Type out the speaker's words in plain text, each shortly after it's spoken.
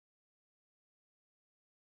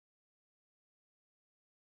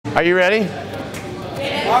Are you ready?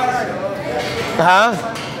 Huh?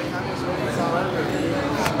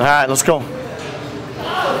 All right, let's go.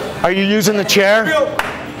 Are you using the chair?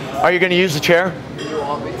 Are you going to use the chair?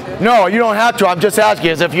 No, you don't have to. I'm just asking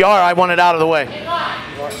you. As if you are, I want it out of the way.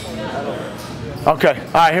 Okay.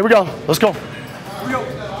 All right, here we go. Let's go.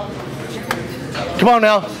 Come on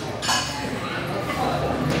now.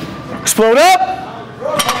 Explode up.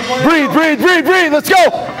 Breathe, breathe, breathe, breathe. Let's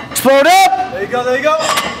go. Explode up. There you go, there you go.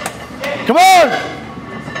 Come on.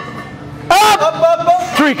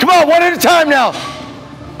 Up. 3. Come on, one at a time now.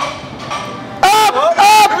 Up.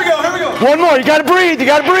 Here we go, here we go. One more. You got to breathe. You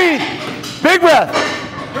got to breathe. Big breath.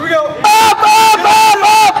 Here we go. Up.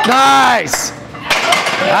 Nice.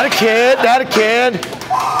 Not a kid. Not a kid.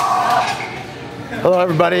 Hello,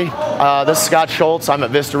 everybody. This is Scott Schultz. I'm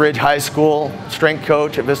at Vista Ridge High School, strength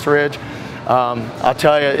coach at Vista Ridge. I'll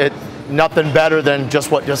tell you, nothing better than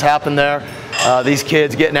just what just happened there. These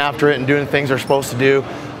kids getting after it and doing things they're supposed to do.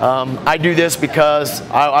 I do this because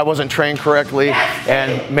I wasn't trained correctly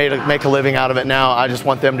and make a living out of it now. I just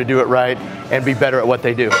want them to do it right and be better at what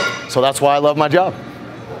they do. So that's why I love my job.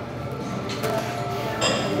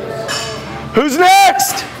 Who's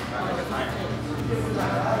next?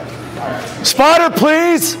 Spotter,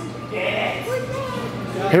 please.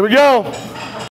 Here we go.